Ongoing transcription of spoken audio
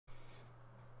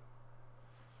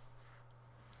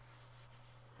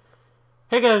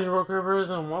Hey guys, Rockers,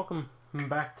 and welcome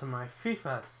back to my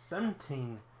FIFA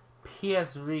 17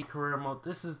 PSV career mode.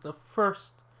 This is the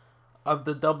first of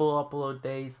the double upload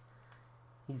days.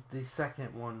 The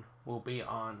second one will be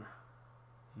on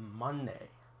Monday.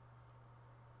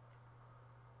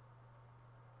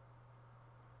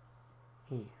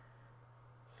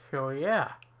 So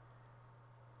yeah.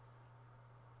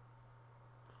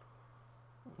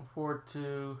 Looking forward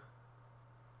to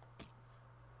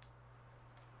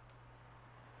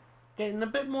getting a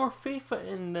bit more FIFA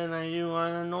in than I do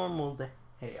on a normal day.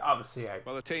 Hey, obviously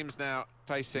Well, the team's now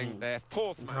facing their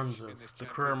fourth in match terms in of this the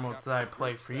career Champions modes Cup that I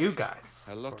play for you guys.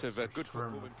 A lot of good career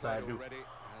football modes that I do already.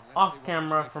 off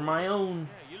camera for my own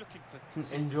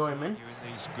enjoyment.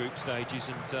 In these group stages,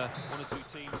 and one or two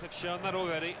teams have shown that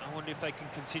already. I wonder if they can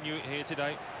continue it here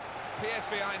today.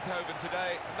 PSV Eindhoven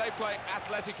today, they play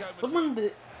Atletico. Someone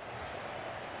did.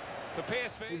 For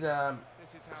PSV,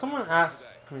 Someone asked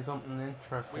me something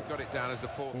interesting. we've got it down as a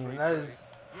 4-3-3. And that is,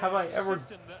 have I ever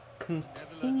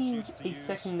continued a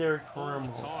secondary career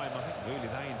mode I think really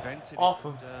they invented off it,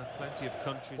 of plenty of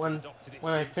countries when adopted it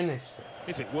I since. finished it?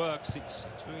 If it works, it's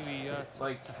really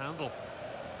Like to handle.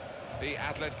 The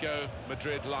Atletico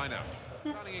Madrid lineup.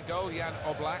 Running in goal, Jan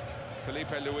Oblak.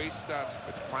 Felipe Luis starts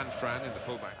with Juan Fran in the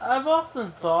fullback. I've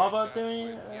often thought about doing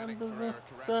it,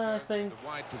 I think, The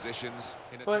wide positions.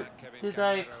 but did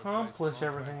I accomplish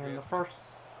everything in the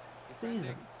first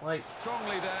season? Like,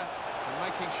 Strongly there and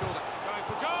making sure that going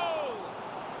for goal.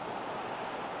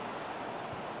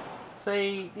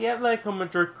 say the Atletico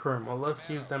Madrid career mode. Let's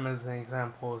use them as an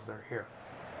example as they're here.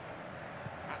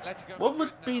 What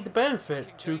would be the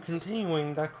benefit to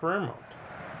continuing that career mode?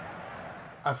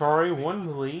 I've already won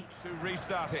the league, To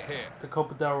restart it here. the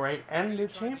Copa del Rey, and the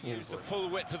Champions Use the League. full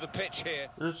width of the pitch here.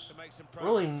 There's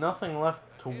really nothing left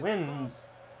to win,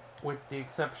 with the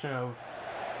exception of,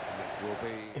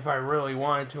 if I really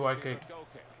wanted to, I could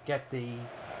get the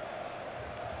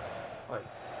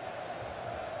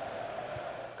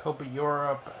Copa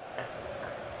Europe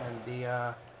and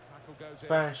the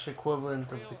Spanish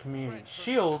equivalent of the Community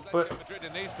Shield, but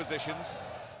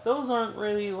those aren't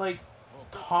really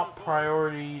top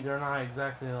priority. They're not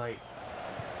exactly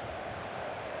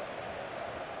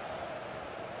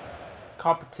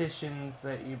competitions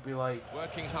that you'd be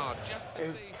working hard just to I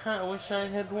see. kind of wish I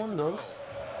had won those.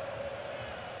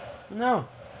 No.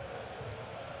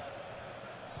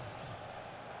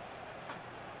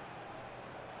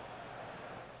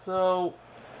 So,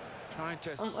 Trying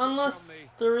to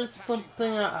unless there is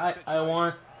something I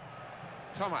want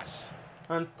Thomas.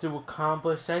 to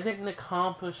accomplish, I didn't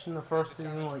accomplish in the first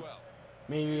season.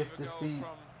 Maybe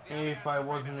if I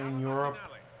wasn't in Europe,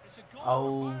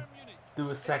 I'll do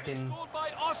a second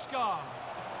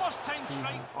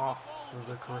season off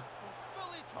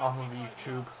of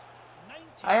YouTube.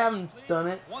 I haven't done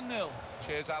it,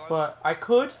 Cheers, Alan. but I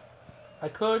could,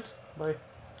 by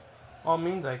all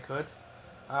means I could.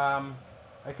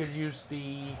 I could use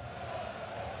the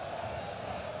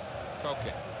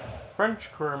Okay.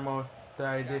 French career mode that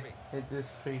I did in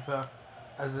this FIFA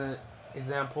as an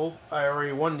example. I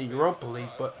already won the Europa League,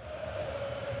 but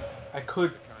I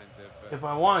could, if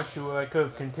I wanted to, I could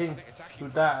have continued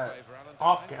with that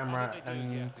off camera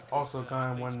and also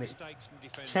gone and won the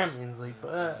Champions League,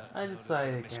 but I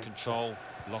decided against Control,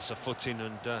 loss of footing,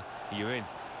 and you're in.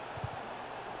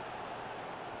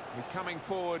 He's coming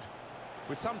forward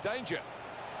with some danger.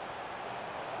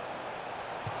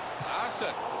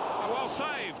 Larson, well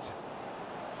saved.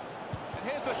 And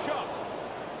here's the shot.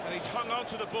 And he's hung on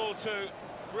to the ball too.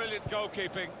 Brilliant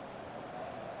goalkeeping.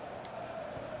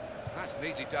 That's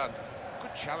neatly done.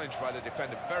 Good challenge by the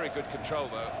defender. Very good control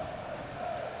though.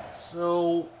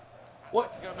 So,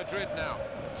 what? Atletico Madrid now,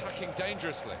 attacking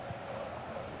dangerously.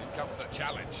 In comes the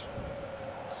challenge.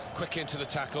 Quick into the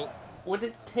tackle. Would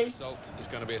it take? Result is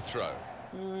going to be a throw.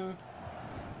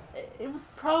 It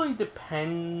would probably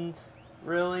depend,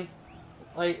 really.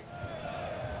 Maybe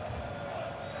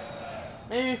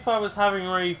if I was having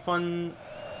really fun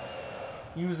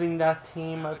using that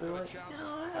team, I'd be like,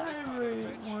 I really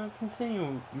want to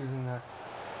continue using that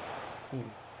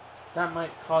team. That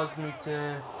might cause me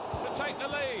to take the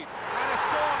lead and a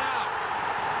score now.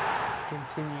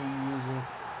 Continue using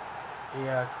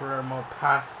the career mode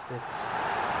past its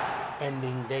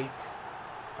ending date.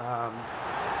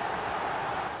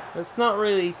 It's not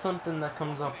really something that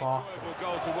comes up often.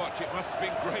 Goal to watch. It must have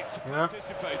been great to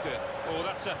participate in. Oh,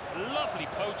 that's a lovely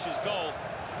poacher's goal.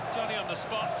 Johnny on the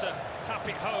spot to tap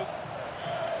it home.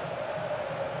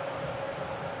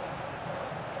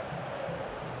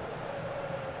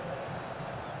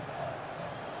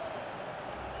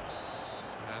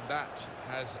 And that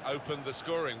has opened the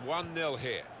scoring. 1-0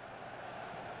 here.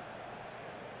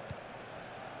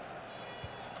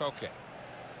 Koke.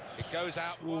 It goes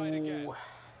out wide again. Ooh,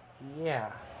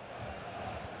 yeah.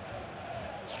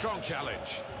 Strong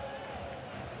challenge.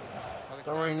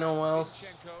 Don't really know what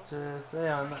else to say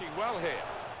on that Well here.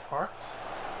 part.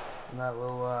 And that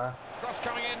little Cross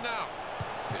coming in now.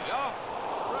 Oh,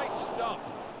 great stop.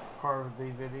 part of the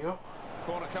video.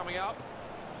 Corner coming up.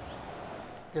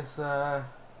 Guess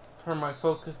turn my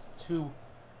focus to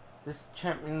this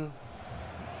Champions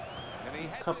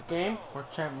Cup game or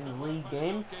Champions League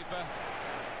game.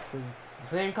 Because it's the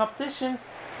same competition.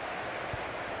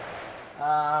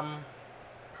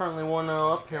 Currently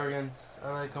 1-0 up here against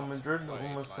Atletico Madrid,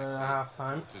 almost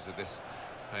half-time.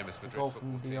 Goal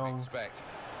from De Jong.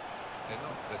 They're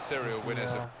not the serial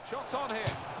winners. Shots on here.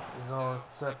 Is all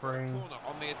separating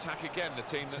on the attack again. The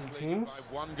team that's leading by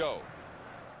 1 goal.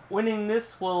 Winning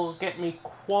this will get me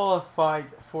qualified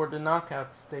for the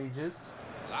knockout stages.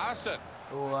 Larson.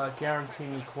 It will guarantee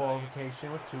me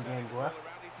qualification with 2 games left.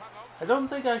 I don't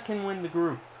think I can win the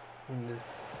group in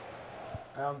this.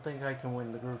 I don't think I can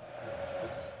win the group at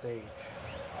this stage.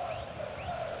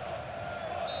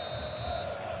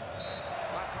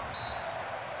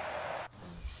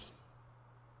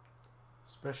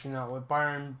 Especially not with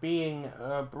Bayern being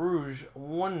Bruges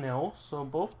 1-0. So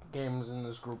both games in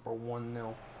this group are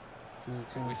 1-0.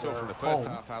 We saw from the first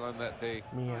half, Alan, that the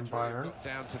Bayern got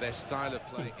down to their style of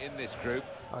play in this group.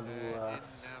 Now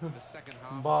to the second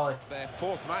half, their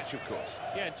 4th match, of course.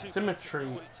 Yeah, symmetry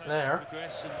there. And,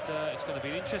 it's going to be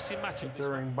an interesting match.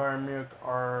 Considering Bayern Munich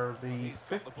are the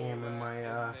 5th game in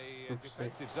my group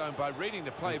defensive zone by reading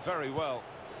the play very well.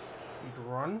 Good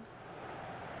run.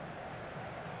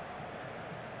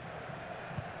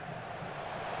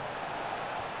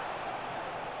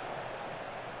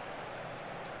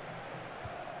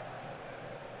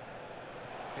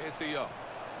 Here's De Jong.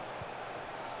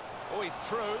 Oh, he's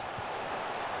through.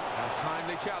 A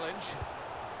timely challenge.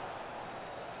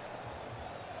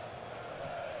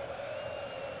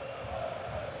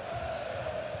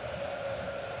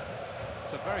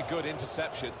 It's a very good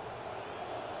interception.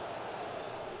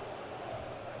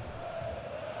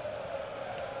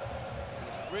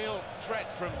 There's real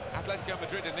threat from Atletico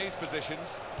Madrid in these positions.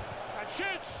 And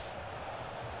shoots!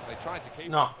 They tried to keep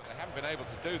it, but they haven't been able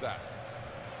to do that.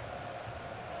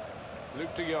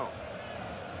 Luke De Jong.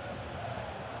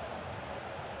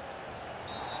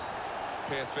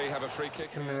 PSV have a free kick.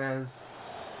 Jimenez is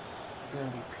going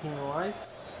to be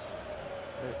penalised.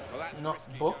 Not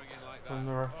booked from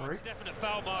the referee. Oh, it's a definite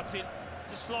foul, Martin.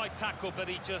 It's a slight tackle, but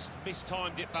he just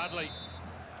mistimed it badly.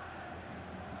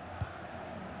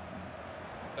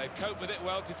 They've coped with it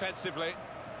well defensively.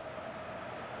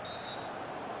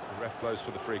 The ref blows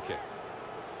for the free kick.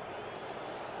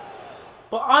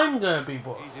 But I'm going to be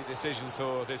booked. Easy decision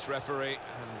for this referee,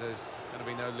 and there's going to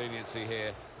be no leniency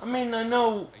here. I mean, I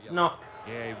know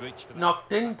Yeah, he reached for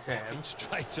knocked into him.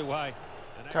 Straight away.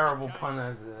 Terrible pun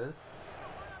as it is.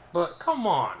 But come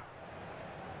on.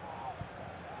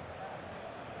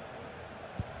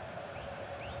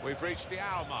 We've reached the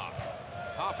hour mark.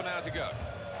 Half an hour to go.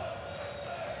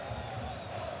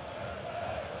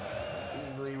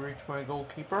 Easily reach my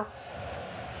goalkeeper.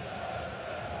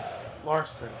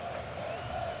 Larson.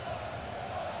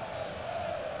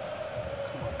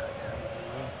 Come on,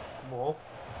 goddamn. Ball.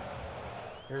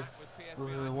 Here's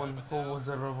the wonderful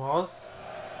Wizard of Oz.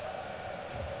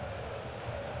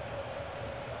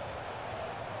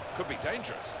 Could be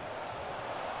dangerous.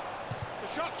 The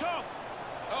shot's on.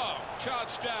 Oh,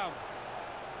 charged down.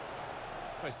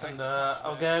 And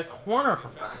I'll get a corner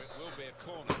from that. It will be a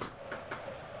corner.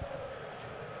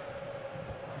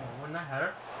 Win that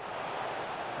header.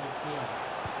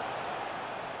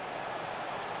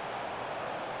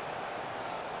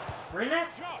 Bring it.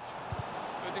 Shot.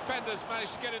 The defenders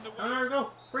managed to get in the way. Oh, there we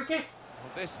go. Free kick.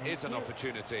 Well, this is an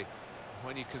opportunity.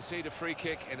 When you concede a free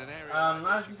kick in an area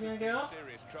now you gonna get up?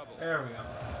 serious trouble. There we go.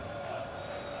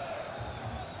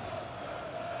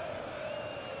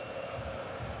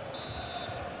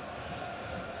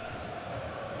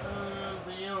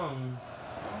 De Jong.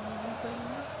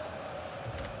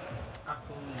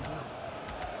 Absolutely not.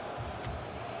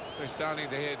 We're starting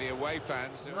to hear the away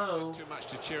fans. There wasn't too much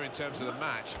to cheer in terms of the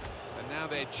match, and now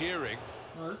they're jeering.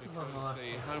 No, this is on the left.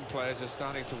 The home players are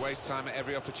starting to waste time at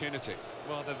every opportunity.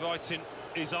 Well, the writing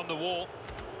is on the wall.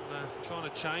 Trying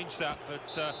to change that,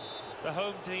 but the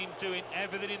home team doing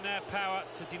everything in their power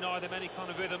to deny them any kind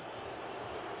of rhythm.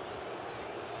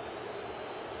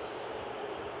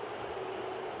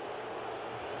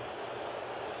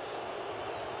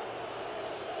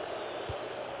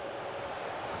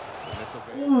 And this will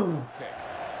be a kick.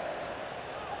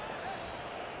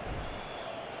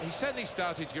 he certainly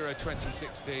started Euro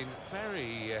 2016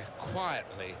 very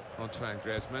quietly, Antoine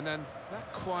Griezmann, and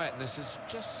that quietness has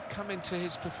just come into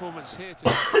his performance here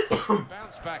to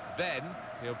bounce back then.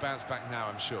 He'll bounce back now,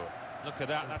 I'm sure. Look at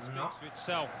that, that speaks for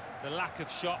itself. The lack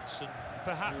of shots and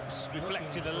perhaps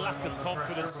reflecting a lack of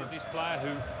confidence in this player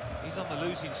who is on the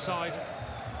losing side.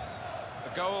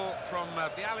 A goal from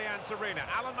the Allianz Arena,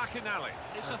 Alan McInally.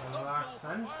 It's a third goal for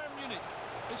Bayern Munich.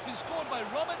 It's been scored by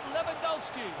Robert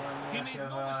Lewandowski. He made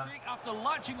no mistake after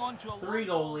latching on to a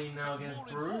 3-goal lead now against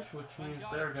Bruges, which means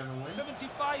they're going to win.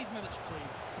 75 minutes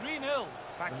played, 3-0.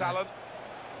 Thanks, Alan.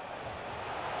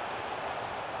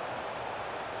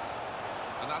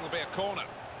 And that'll be a corner.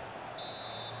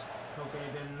 Okay,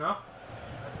 good enough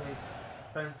at the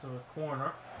expense of a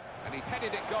corner. And he's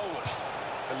headed it goalward.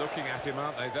 They're looking at him,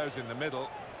 aren't they? Those in the middle.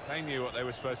 They knew what they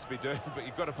were supposed to be doing, but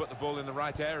you've got to put the ball in the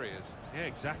right areas. Yeah,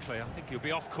 exactly. I think he'll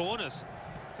be off corners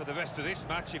for the rest of this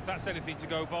match, if that's anything to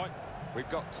go by. We've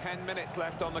got 10 minutes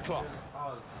left on the clock.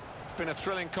 It's been a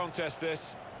thrilling contest,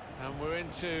 this, and we're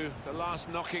into the last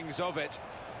knockings of it.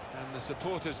 And the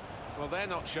supporters, well, they're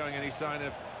not showing any sign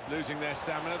of losing their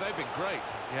stamina. They've been great.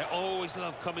 Yeah, always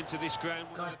love coming to this ground.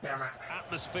 One of the best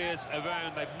atmospheres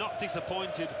around. They've not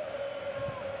disappointed.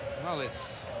 Well,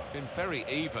 it's been very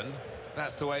even.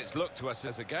 That's the way it's looked to us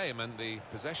as a game, and the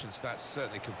possession stats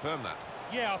certainly confirm that.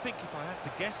 Yeah, I think if I had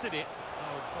to guess at it,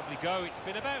 I would probably go. It's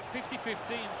been about 50-50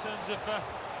 in terms of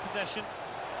possession.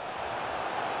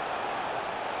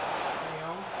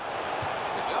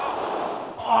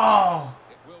 Oh!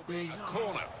 It will be a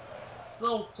corner.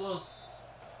 So close,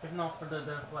 if not for the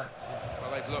deflection.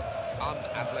 Well, they've looked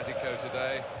un-Atletico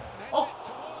today. Oh!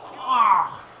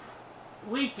 Ah!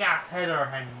 Weak-ass header,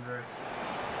 Hendrick.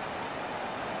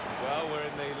 Well, we're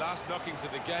in the last knockings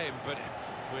of the game, but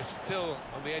we're still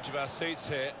on the edge of our seats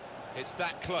here. It's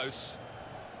that close.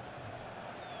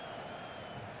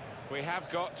 We have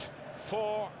got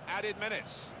 4 added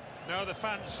minutes. No, the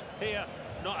fans here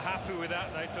not happy with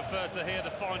that. They prefer to hear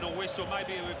the final whistle,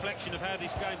 maybe a reflection of how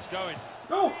this game's going.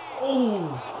 Oh!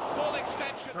 Oh! Full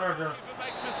extension. Burgess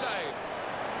makes the save.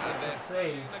 And the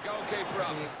save. The goalkeeper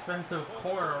up. The expensive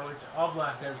corner, which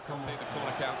Oblak has come See up. the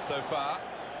corner count so far.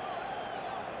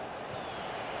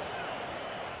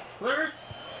 Cleared.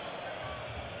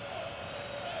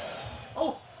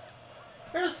 Oh!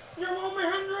 There's your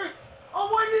moment, Hendricks! Oh,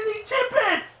 why did he chip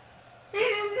it? He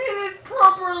didn't hit it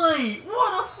properly!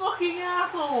 What a fucking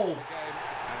asshole!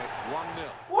 And it's 1-0.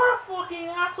 What a fucking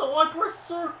asshole! I pressed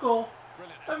circle.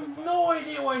 I have no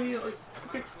idea why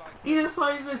he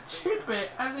decided to chip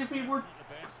it as if he were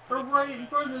right in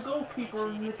front of the goalkeeper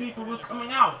and the keeper was coming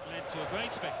out.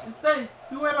 Instead,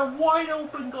 you had a wide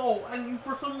open goal and you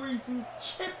for some reason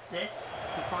chipped it.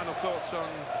 Some final thoughts on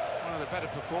one of the better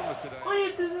performers today. All you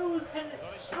had to do was hit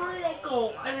it straight at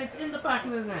goal and it's in the back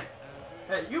of the net.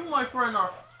 You, my friend,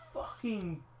 are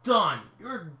fucking done.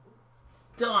 You're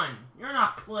done. You're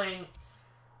not playing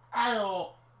at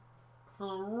all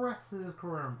for the rest of this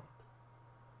career.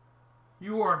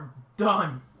 You are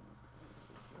done.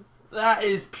 That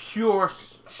is pure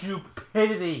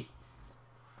stupidity.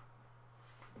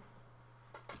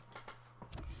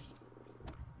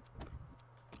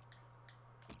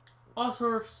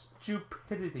 Utter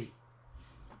stupidity.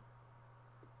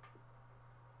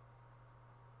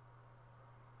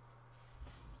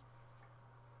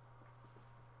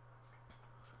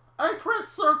 I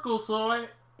pressed circle, so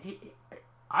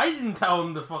I didn't tell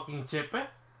him to fucking chip it.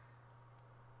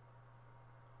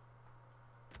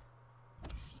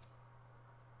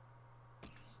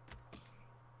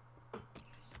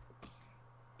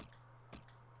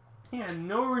 He had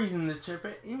no reason to chip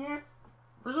it, and yet,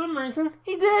 for some reason,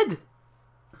 he did!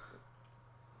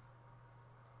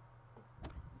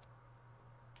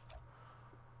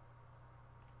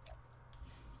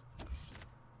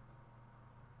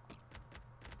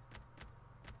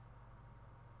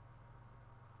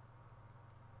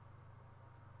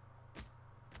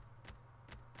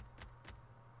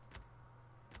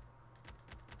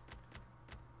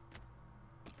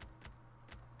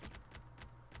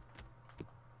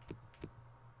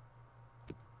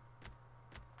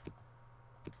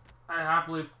 I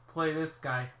happily play this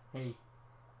guy. Hey,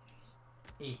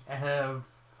 ahead of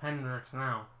Hendricks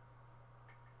now.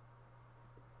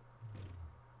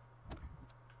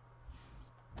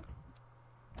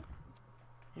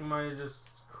 He might have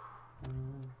just...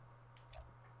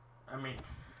 I mean...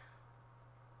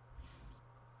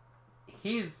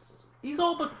 He's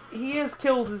all but... He has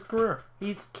killed his career.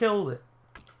 He's killed it.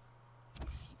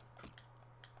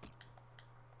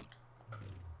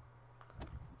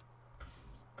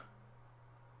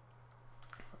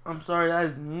 I'm sorry, that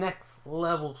is next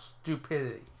level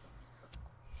stupidity.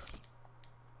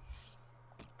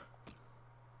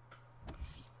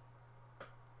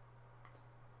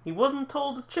 He wasn't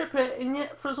told to chip it, and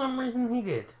yet for some reason he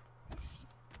did.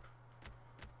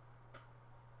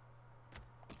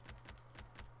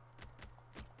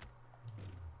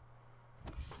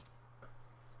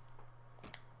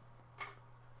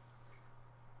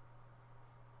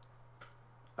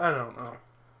 I don't know.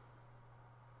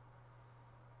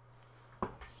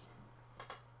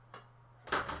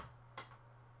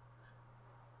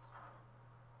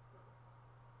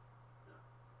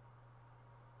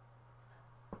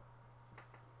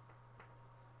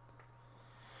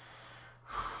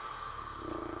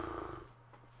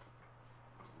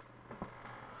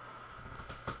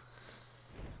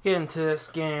 Get into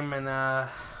this game and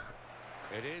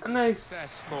It is a nice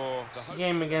success for the host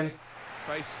game against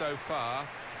face so far on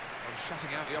shutting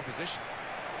out the opposition.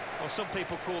 Well, some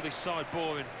people call this side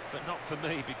boring, but not for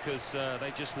me, because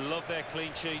they just love their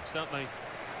clean sheets, don't they?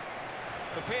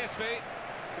 For PSV,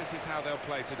 this is how they'll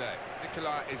play today.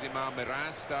 Nicolas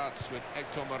Izimar-Miraz starts with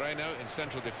Hector Moreno in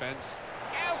central defence.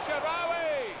 El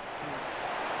Shaarawy!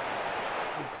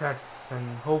 tests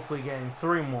and hopefully getting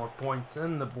 3 more points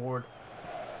in the board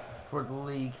for the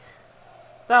league.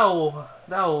 That'll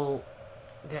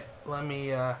let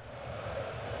me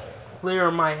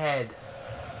clear my head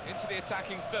into the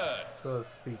attacking third, so to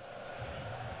speak.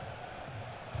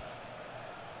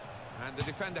 And the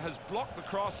defender has blocked the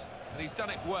cross, and he's done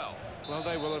it well. Well,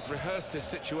 they will have rehearsed this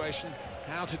situation,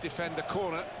 how to defend a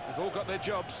corner. They've all got their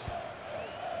jobs.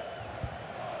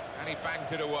 And he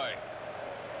bangs it away.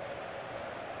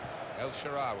 El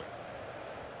Shaarawy.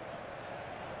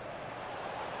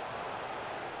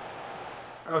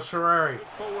 El Shaarawy.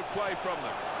 Forward play from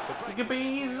them. It could be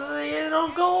easily in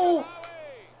on goal.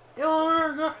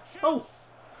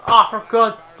 Oh, for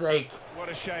God's sake. What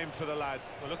a shame for the lad.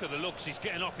 Well, look at the looks. He's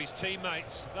getting off his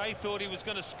teammates. They thought he was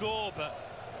going to score, but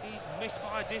he's missed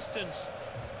by a distance.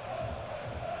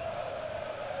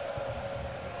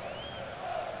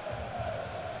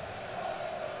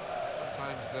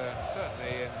 Sometimes,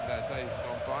 certainly in days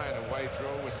gone by, an away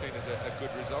draw was seen as a good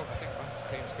result. I think once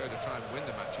teams go to try and win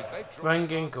the matches, they've drawn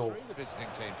the visiting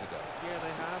team today. Yeah,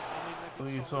 they have. I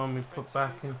mean, you saw me put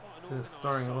back into the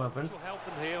starting 11. Which will help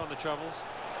them here on the travels.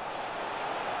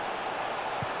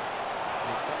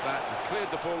 He's got that and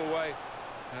cleared the ball away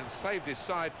and saved his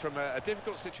side from a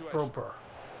difficult situation. Proper.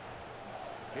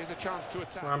 Here's a chance to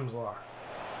attack. Ramslar.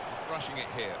 Rushing it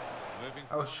here. Moving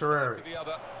El from Shaarawy. to the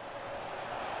other.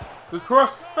 Good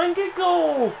cross and good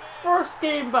goal. First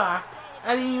game back,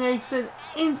 and he makes an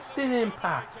instant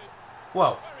impact.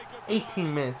 Well,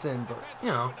 18 minutes in, but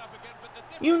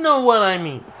you know what I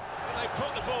mean. They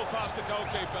put the ball past the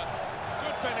goalkeeper.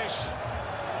 Good finish,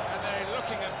 and they're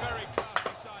looking a very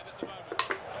classy side at the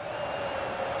moment.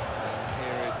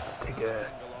 And here is Take a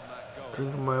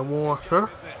drink of my water.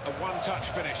 a one-touch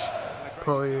finish.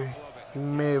 Probably you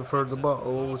may have heard the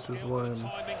bottle, which is why I'm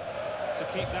to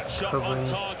keep that shot on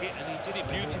target, and he did it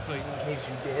beautifully. in case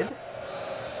you did.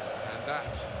 And that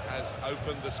has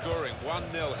opened the scoring.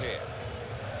 1-0 here.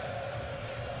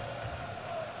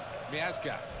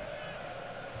 Miazga.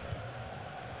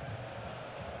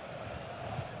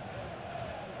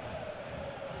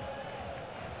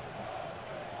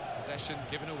 Possession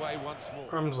given away once more.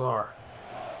 Ramslar.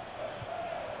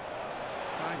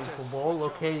 Beautiful ball,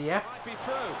 located, yeah. Might be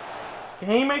through. Can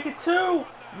he make it 2?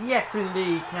 Yes,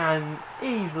 indeed, he can.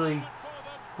 Easily.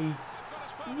 He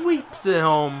sweeps it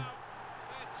home.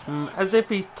 As if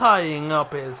he's tidying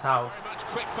up his house. Very much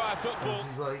quick-fire football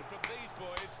He's like, from these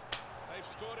boys. They've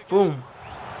scored again. boom.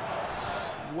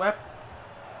 Swept.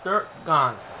 Dirt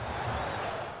gone.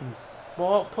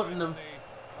 Ball put in the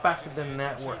back of the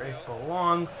net where it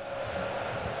belongs.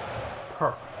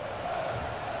 Perfect.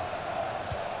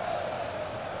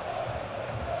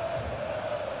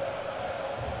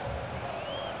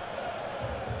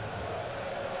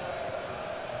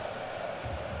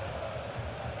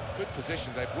 Good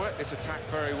position. They've worked this attack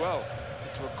very well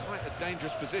into quite a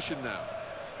dangerous position now.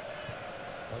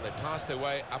 Well, they passed their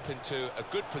way up into a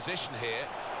good position here.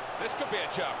 This could be a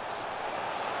chance.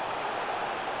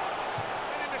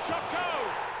 Letting the shot go.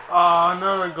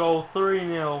 Another goal,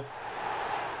 3-0.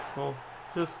 Well,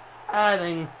 just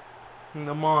adding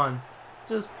them on.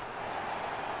 Just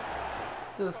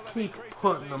keep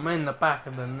putting them in the back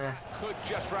of the net. Could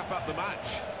just wrap up the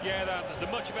match. Yeah, the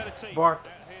much better team. Bart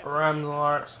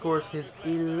Ramslar scores his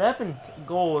 11th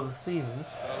goal of the season.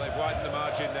 Well, they've widened the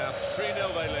margin now.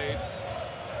 3-0 they lead.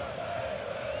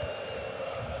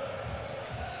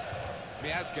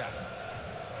 Miazga.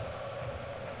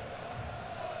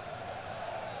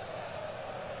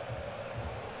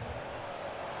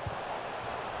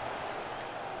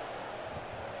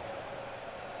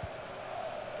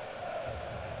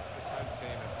 This home team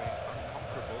have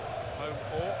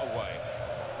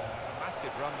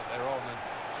run that they're on and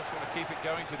just want to keep it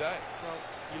going today. Well,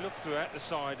 you look throughout the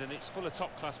side and it's full of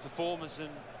top-class performance and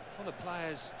full of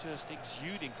players just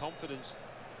exuding confidence.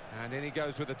 And in he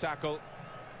goes with the tackle.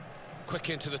 Quick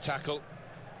into the tackle.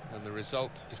 And the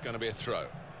result is going to be a throw.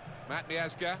 Matt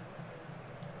Miazga.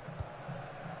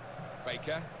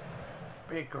 Baker.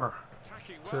 Baker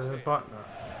to Well the butler.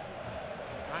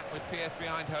 Matt with PSV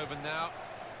Eindhoven now.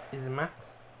 Is it Matt?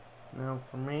 Now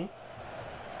for me.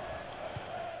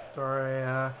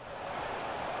 Start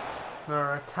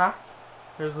another attack.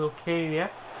 There's Locadia.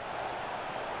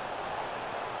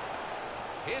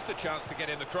 Here's the chance to get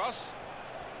in the cross.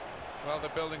 Well, they're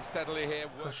building steadily here.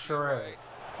 For sure.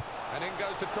 And in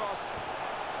goes the cross.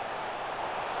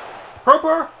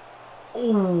 Proper.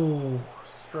 Ooh,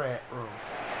 straight room.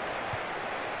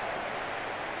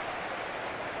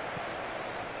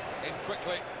 In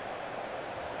quickly.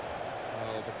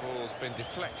 Well, the ball's been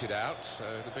deflected out, so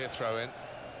it'll be a throw-in.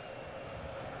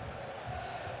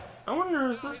 I wonder,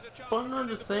 is this Butler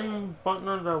the same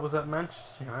Butler that was at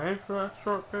Manchester United for that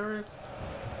short period?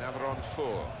 Now they're on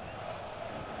 4.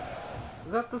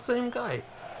 Is that the same guy?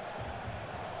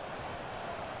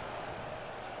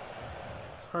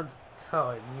 It's hard to tell.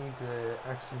 I need to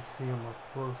actually see him up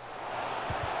close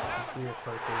to see if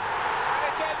I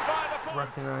can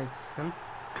recognize him.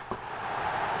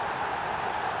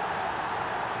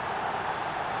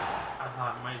 I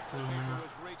thought it might zoom in.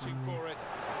 Was reaching for it,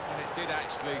 and it did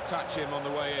actually touch him on the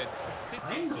way in.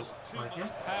 I think there's just too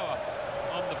much power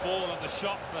on the ball and the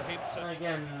shot for him to... And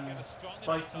again,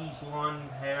 spiky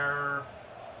blonde hair.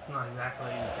 Not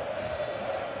exactly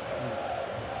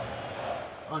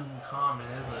uncommon,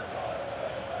 is it?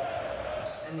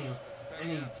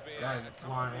 Any guy with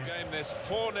blonde hair, Game this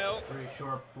 4-0. pretty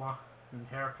short blonde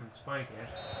hair can spike it.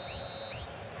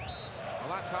 Well,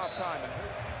 that's half time. And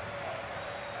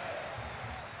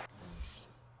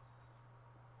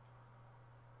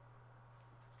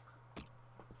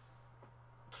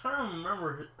I'm trying to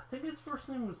remember. I think his first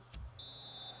name was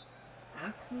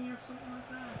Anthony or something like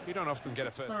that. you don't often get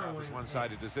a first half as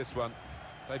one-sided as this one.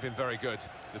 They've been very good,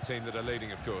 the team that are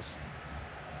leading, of course.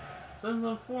 Since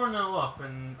I'm 4-0 up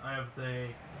and I have the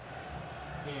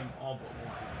game all but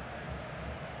won.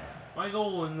 My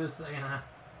goal in this second half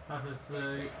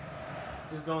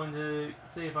is going to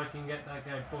see if I can get that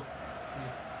guy booked,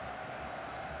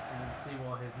 and see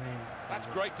what his name is. That's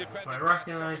great defending. If I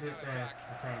recognize it, then it's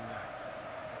the same guy.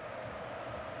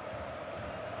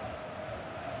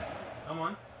 Come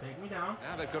on, take me down.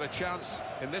 Now they've got a chance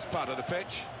in this part of the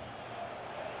pitch.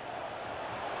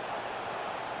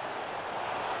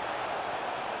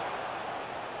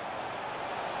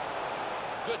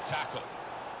 Good tackle.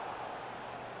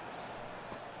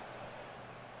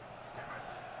 Damn it.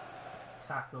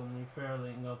 Tackled me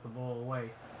fairly and got the ball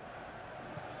away.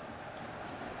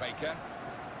 Baker.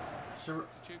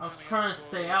 I was trying to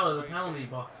stay out of the penalty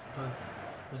box because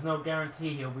there's no guarantee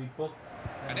he'll be booked.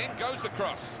 And in goes the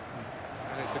cross.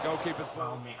 And it's the goalkeeper's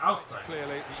ball. Found me outside. It's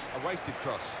clearly a wasted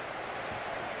cross.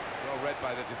 Well read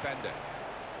by the defender.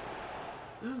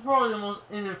 This is probably the most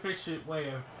inefficient way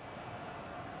of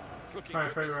It's looking trying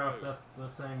to good, this figure out if move. that's the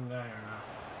same guy or not.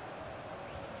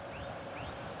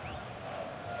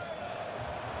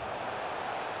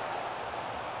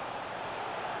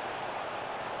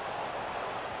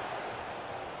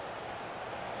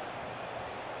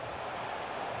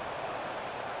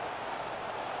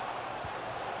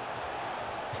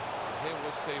 Here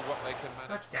we'll see what they can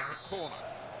manage from the corner.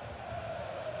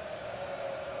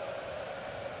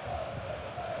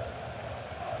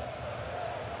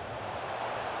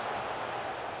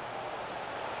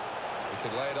 He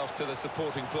can lay it off to the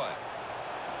supporting player.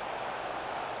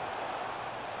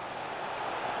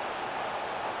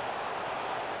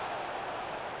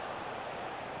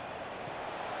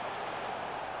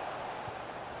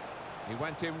 He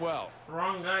went in well. The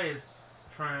wrong guy is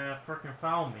trying to freaking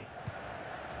foul me.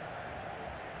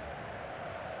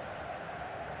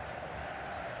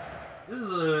 This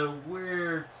is a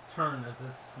weird turn that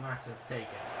this match has taken.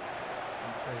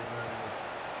 And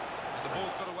the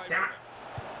ball's got away Damn from him.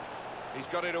 He's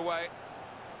got it away.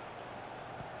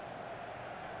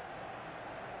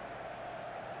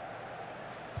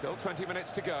 Still 20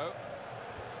 minutes to go.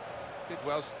 Did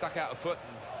well, stuck out a foot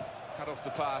and cut off the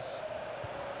pass.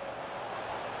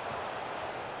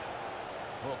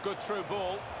 Well, good through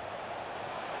ball.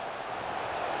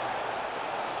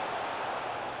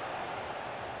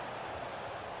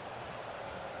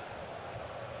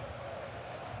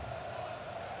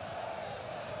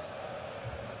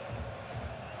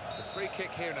 It's a free kick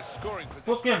here in a scoring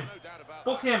position. Book him! No doubt about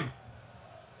Book that. him!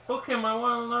 Book him! I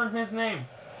want to learn his name.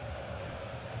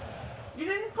 You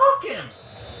didn't book him!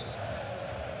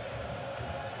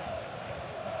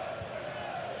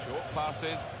 Short passes,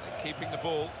 they're keeping the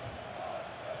ball.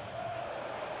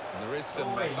 And there is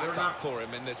some backup for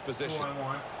him in this position.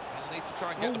 He'll need to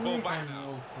try and get the ball back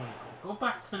now. Go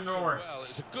back to Norwich. Well,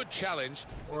 it's a good challenge.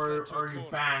 Or are you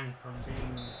banned from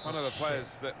being one of the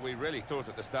players that we really thought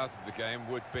at the start of the game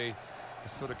would be the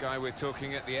sort of guy we're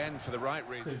talking at the end for the right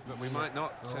reasons, but we might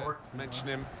not mention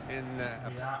him in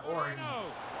or no.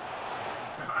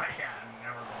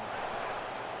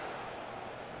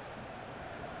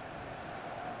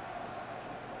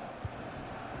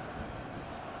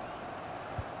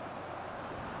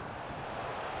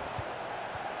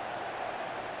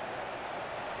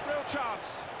 Real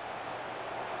chance.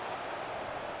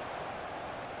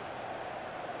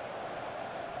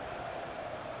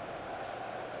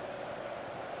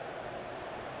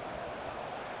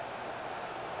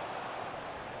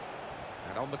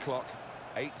 And on the clock,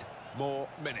 8 more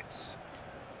minutes.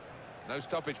 No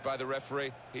stoppage by the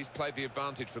referee. He's played the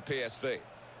advantage for PSV.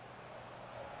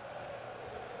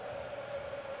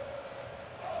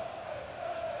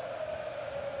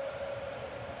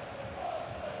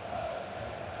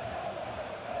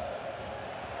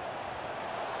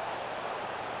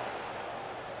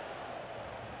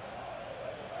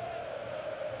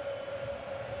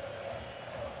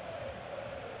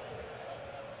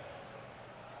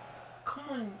 Come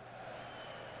on.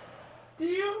 Do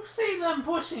you see them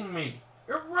pushing me?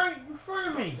 You're right in front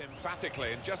of me.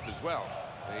 Emphatically and just as well.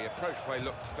 The approach play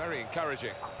looked very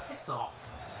encouraging. Oh, piss off.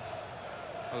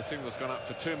 Well, the signal's gone up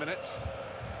for 2 minutes.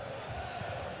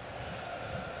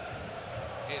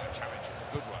 Here the challenge is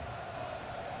a good one.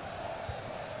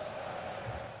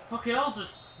 Fuck it, I'll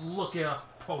just look it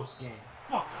up post-game.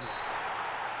 Fuck you.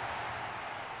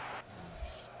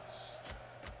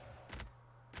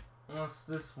 Unless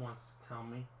this wants to tell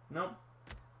me. Nope.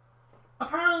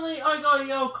 Apparently I got a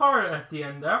yellow card at the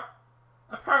end there.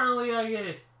 Apparently I get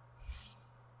it.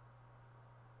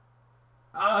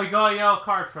 I got a yellow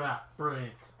card for that.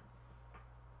 Brilliant.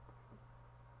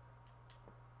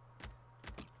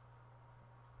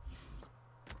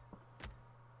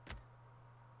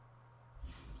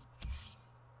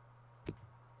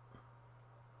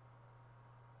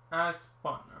 Alex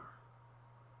Butner.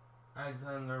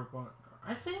 Alexander Butner.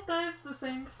 I think that is the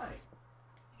same guy.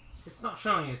 It's not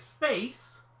showing his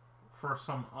face for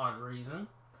some odd reason.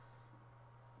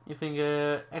 You think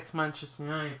an ex-Manchester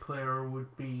United player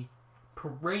would be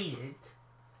paraded?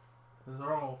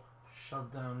 They're all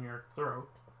shoved down your throat.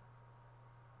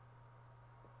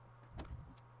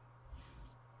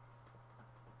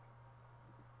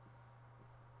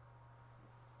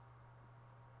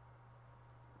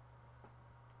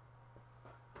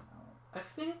 I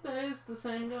think that is the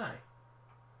same guy.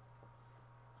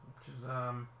 Which is,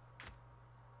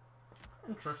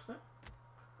 interesting.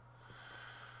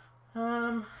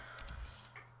 Do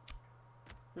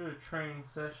a training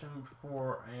session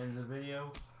before I end the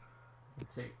video.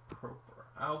 Take Proper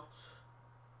out.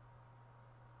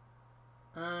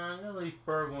 I'm gonna leave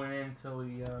Bergwijn in until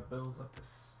he builds up his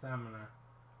stamina.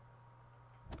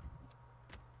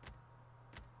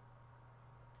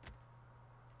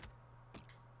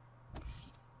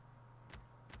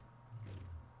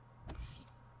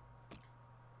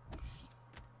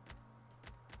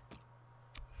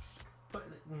 But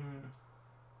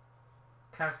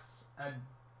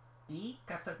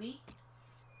Casadi?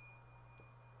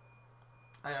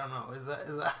 I don't know. Is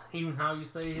that even how you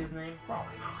say his name?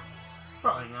 Probably not.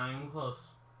 Probably not even close.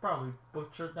 Probably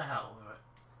butchered the hell of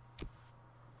it.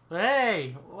 But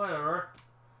hey, whatever.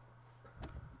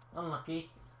 Unlucky.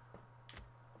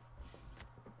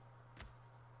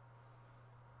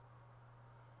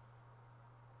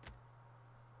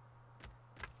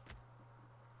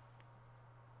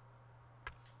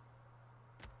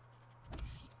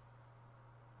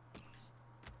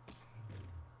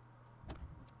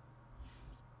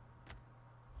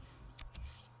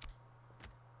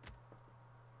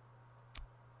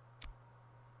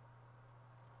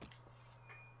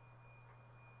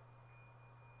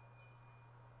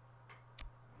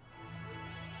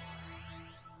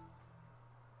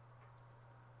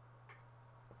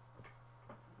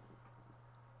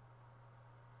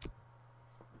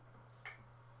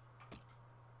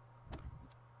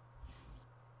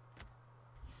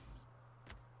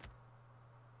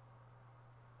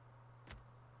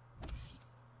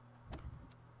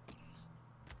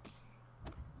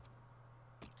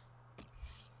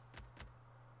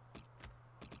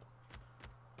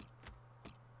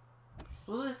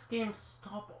 Will this game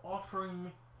stop offering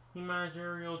me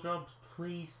managerial jobs,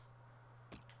 please?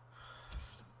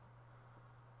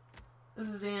 This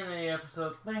is the end of the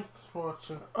episode. Thanks for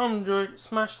watching. Enjoy.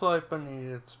 Smash the like button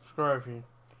and subscribe if you're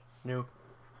new.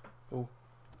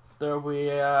 there'll be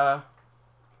a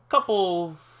couple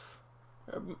of,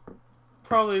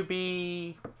 probably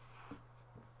be,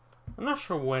 I'm not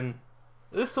sure when.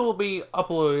 This will be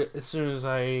uploaded as soon as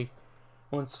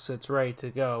once it's ready to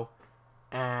go,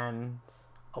 and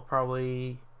I'll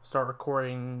probably start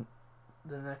recording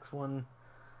the next one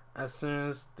as soon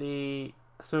as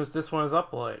this one is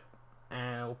uploaded,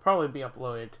 and it will probably be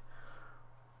uploaded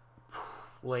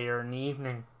later in the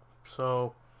evening.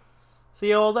 So see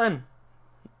you all then.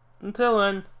 Until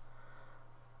then,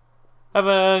 have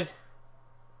a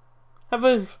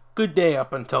good day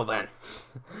up until then.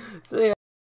 See ya.